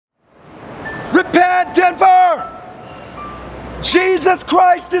Denver, Jesus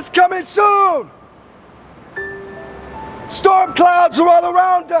Christ is coming soon. Storm clouds are all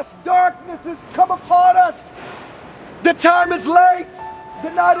around us. Darkness has come upon us. The time is late. The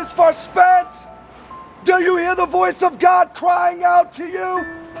night is far spent. Do you hear the voice of God crying out to you,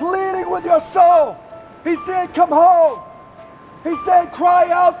 pleading with your soul? He's saying, come home. He's saying, cry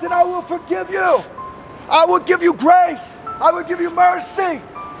out and I will forgive you. I will give you grace. I will give you mercy.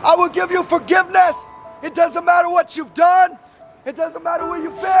 I will give you forgiveness. It doesn't matter what you've done. It doesn't matter where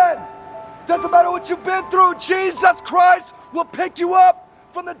you've been. It doesn't matter what you've been through. Jesus Christ will pick you up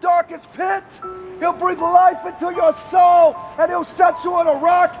from the darkest pit. He'll breathe life into your soul and He'll set you on a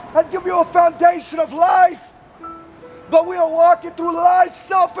rock and give you a foundation of life. But we are walking through life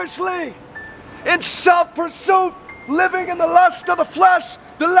selfishly, in self-pursuit, living in the lust of the flesh,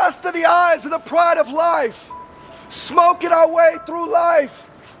 the lust of the eyes, and the pride of life. Smoking our way through life,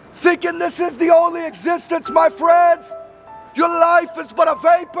 thinking this is the only existence, my friends. Your life is but a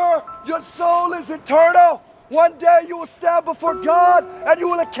vapor. Your soul is eternal. One day you will stand before God and you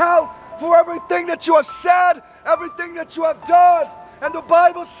will account for everything that you have said, everything that you have done. And the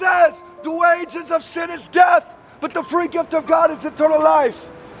Bible says the wages of sin is death, but the free gift of God is eternal life.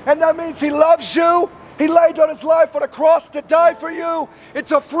 And that means He loves you. He laid down His life on a cross to die for you.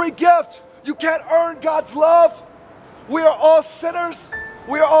 It's a free gift. You can't earn God's love. We are all sinners.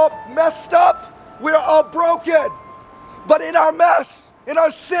 We are all messed up. We are all broken. But in our mess, in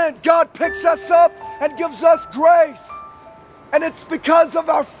our sin, God picks us up and gives us grace. And it's because of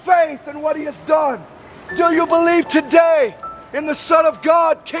our faith in what He has done. Do you believe today in the Son of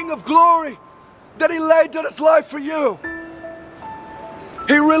God, King of glory, that He laid down His life for you?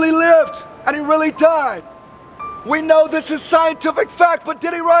 He really lived and He really died. We know this is scientific fact, but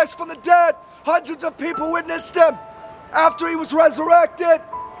did He rise from the dead? Hundreds of people witnessed Him after He was resurrected.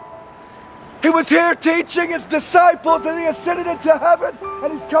 He was here teaching His disciples and He ascended into heaven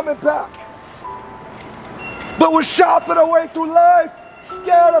and He's coming back. But we're shopping our way through life,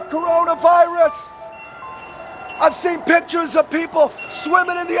 scared of coronavirus. I've seen pictures of people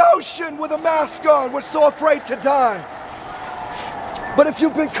swimming in the ocean with a mask on. We're so afraid to die. But if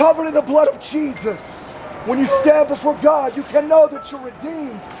you've been covered in the blood of Jesus, when you stand before God, you can know that you're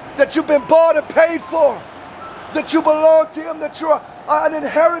redeemed, that you've been bought and paid for, that you belong to Him, that you're an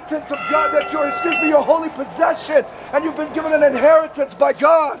inheritance of God, that you're, your holy possession, and you've been given an inheritance by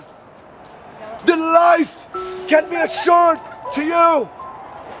God. Then life can be assured to you.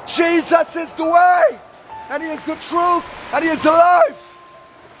 Jesus is the way, and He is the truth, and He is the life.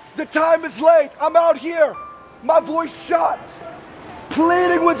 The time is late. I'm out here, my voice shut,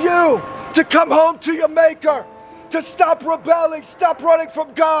 pleading with you to come home to your Maker, to stop rebelling, stop running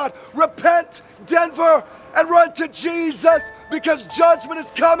from God. Repent, Denver, and run to Jesus, because judgment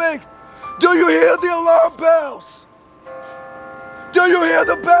is coming. Do you hear the alarm bells? Do you hear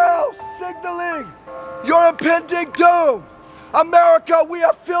the bells signaling your impending doom? America, we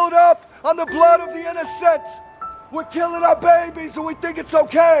are filled up on the blood of the innocent. We're killing our babies and we think it's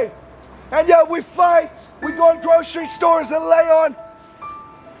okay. And yet we fight. We go in grocery stores and lay on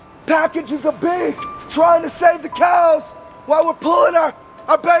packages of beef, trying to save the cows, while we're pulling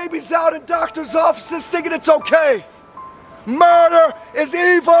our babies out in doctors' offices thinking it's okay. Murder is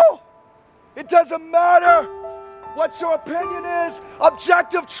evil. It doesn't matter what your opinion is.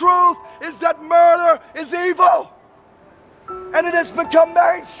 Objective truth is that murder is evil. And it has become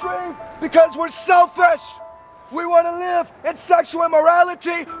mainstream because we're selfish. We want to live in sexual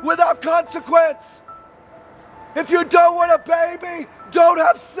immorality without consequence. If you don't want a baby, don't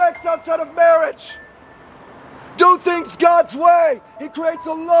have sex outside of marriage. Do things God's way. He creates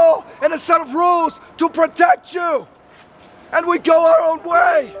a law and a set of rules to protect you. And we go our own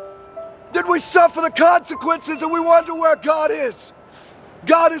way. Then we suffer the consequences and we wonder where God is.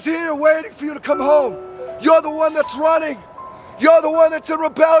 God is here waiting for you to come home. You're the one that's running. You're the one that's in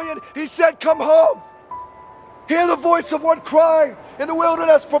rebellion. He said, come home. Hear the voice of one crying in the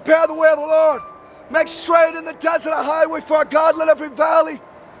wilderness, prepare the way of the Lord. Make straight in the desert a highway for our God. Let every valley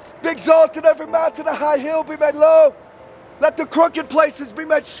be exalted, every mountain and high hill be made low. Let the crooked places be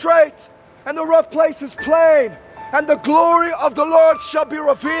made straight and the rough places plain. And the glory of the Lord shall be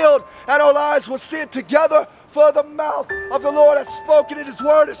revealed, and all eyes will see it together. For the mouth of the Lord has spoken, and His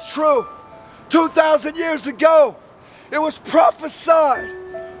word is true. 2,000 years ago, it was prophesied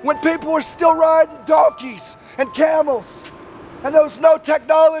when people were still riding donkeys and camels, and there was no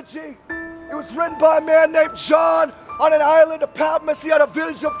technology. It was written by a man named John on an island of Patmos. He had a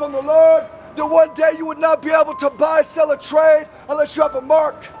vision from the Lord that one day you would not be able to buy, sell, or trade unless you have a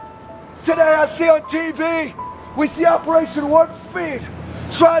mark. Today I see on TV, we see Operation Warp Speed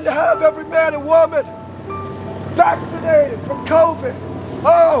trying to have every man and woman vaccinated from COVID.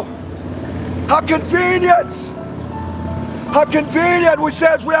 Oh, how convenient. How convenient. We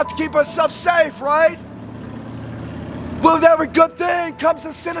said we have to keep ourselves safe, right? But with every good thing comes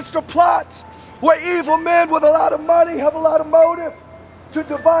a sinister plot where evil men with a lot of money have a lot of motive to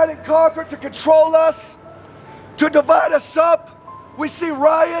divide and conquer, to control us, to divide us up. We see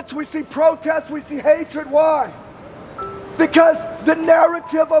riots, we see protests, we see hatred. Why? Because the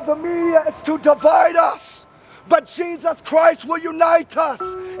narrative of the media is to divide us. But Jesus Christ will unite us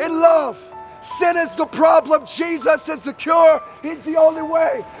in love. Sin is the problem. Jesus is the cure. He's the only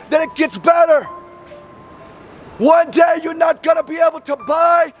way that it gets better. One day you're not going to be able to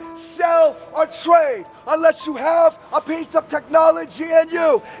buy, sell, or trade unless you have a piece of technology in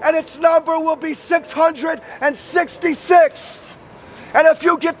you. And its number will be 666. And if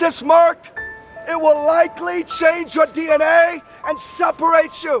you get this mark, it will likely change your DNA and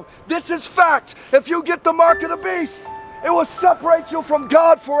separate you. This is fact. If you get the mark of the beast, it will separate you from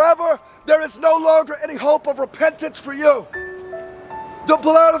God forever. There is no longer any hope of repentance for you. The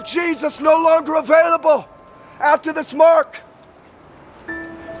blood of Jesus no longer available after this mark.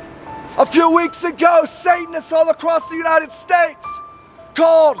 A few weeks ago, Satanists all across the United States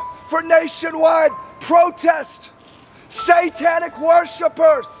called for nationwide protest. Satanic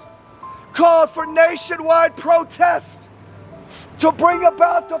worshipers called for nationwide protest to bring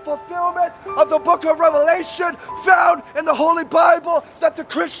about the fulfillment of the book of Revelation found in the Holy Bible that the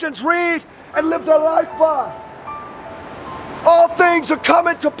Christians read and live their life by. All things are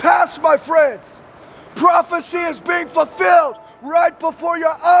coming to pass, my friends. Prophecy is being fulfilled right before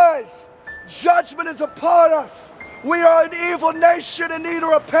your eyes. Judgment is upon us. We are an evil nation in need of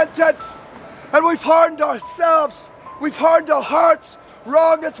repentance. And we've hardened ourselves. We've hardened our hearts.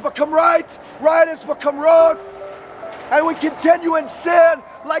 Wrong has become right. Right has become wrong. And we continue in sin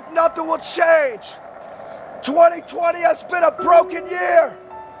like nothing will change. 2020 has been a broken year.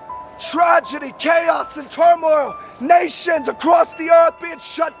 Tragedy, chaos, and turmoil. Nations across the earth being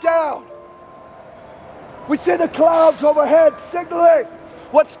shut down. We see the clouds overhead signaling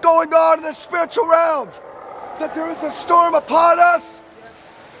what's going on in the spiritual realm. That there is a storm upon us.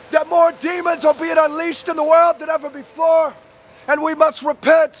 That more demons are being unleashed in the world than ever before. And we must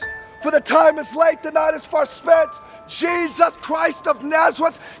repent, for the time is late, the night is far spent. Jesus Christ of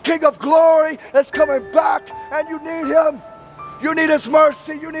Nazareth, King of glory, is coming back, and you need him. You need his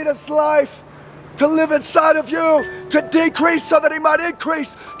mercy, you need his life to live inside of you, to decrease so that he might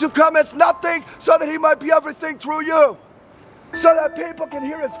increase, to come as nothing so that he might be everything through you. So that people can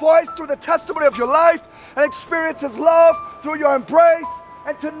hear his voice through the testimony of your life and experience his love through your embrace,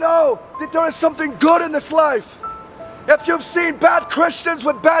 and to know that there is something good in this life. If you've seen bad Christians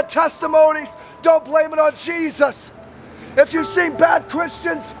with bad testimonies, don't blame it on Jesus. If you've seen bad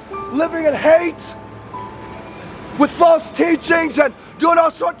Christians living in hate, with false teachings and doing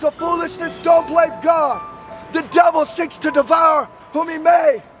all sorts of foolishness, don't blame God. The devil seeks to devour whom he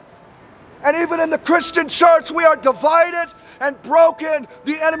may. And even in the Christian church, we are divided and broken.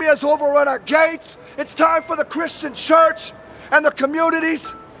 The enemy has overrun our gates. It's time for the Christian church and the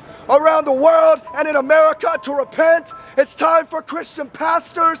communities around the world and in America to repent. It's time for Christian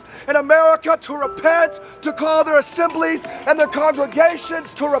pastors in America to repent, to call their assemblies and their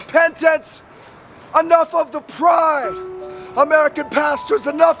congregations to repentance. Enough of the pride. American pastors,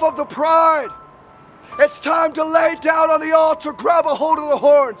 enough of the pride. It's time to lay down on the altar, grab a hold of the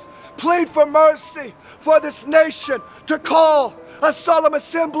horns, plead for mercy for this nation, to call a solemn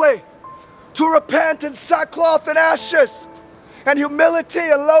assembly, to repent in sackcloth and ashes, and humility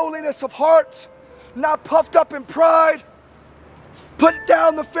and lowliness of heart, not puffed up in pride. Put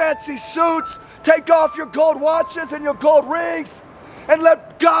down the fancy suits, take off your gold watches and your gold rings, and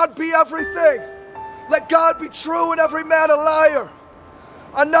let God be everything. Let God be true and every man a liar.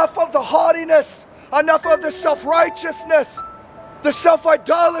 Enough of the haughtiness, enough of the self-righteousness, the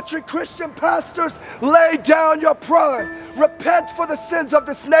self-idolatry. Christian pastors, lay down your pride. Repent for the sins of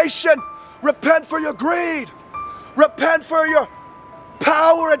this nation. Repent for your greed. Repent for your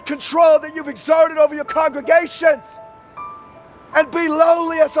power and control that you've exerted over your congregations. And be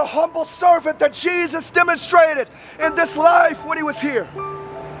lowly as a humble servant that Jesus demonstrated in this life when he was here.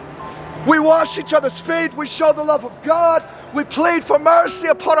 We wash each other's feet. We show the love of God. We plead for mercy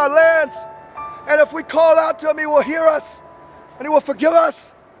upon our lands. And if we call out to him, he will hear us and he will forgive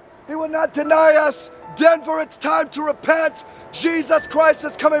us. He will not deny us. Denver, it's time to repent. Jesus Christ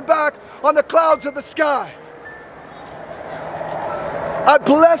is coming back on the clouds of the sky. I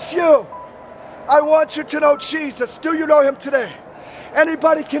bless you. I want you to know Jesus. Do you know him today?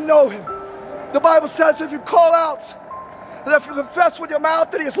 Anybody can know him. The Bible says if you call out And if you confess with your mouth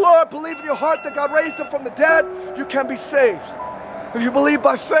that he is Lord, believe in your heart that God raised him from the dead, you can be saved. If you believe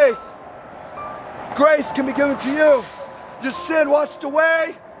by faith, grace can be given to you. Your sin washed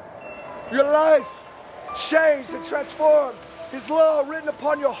away, your life changed and transformed. His law written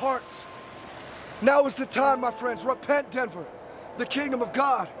upon your hearts. Now is the time, my friends. Repent, Denver. The kingdom of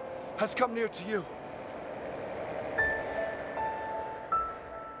God has come near to you.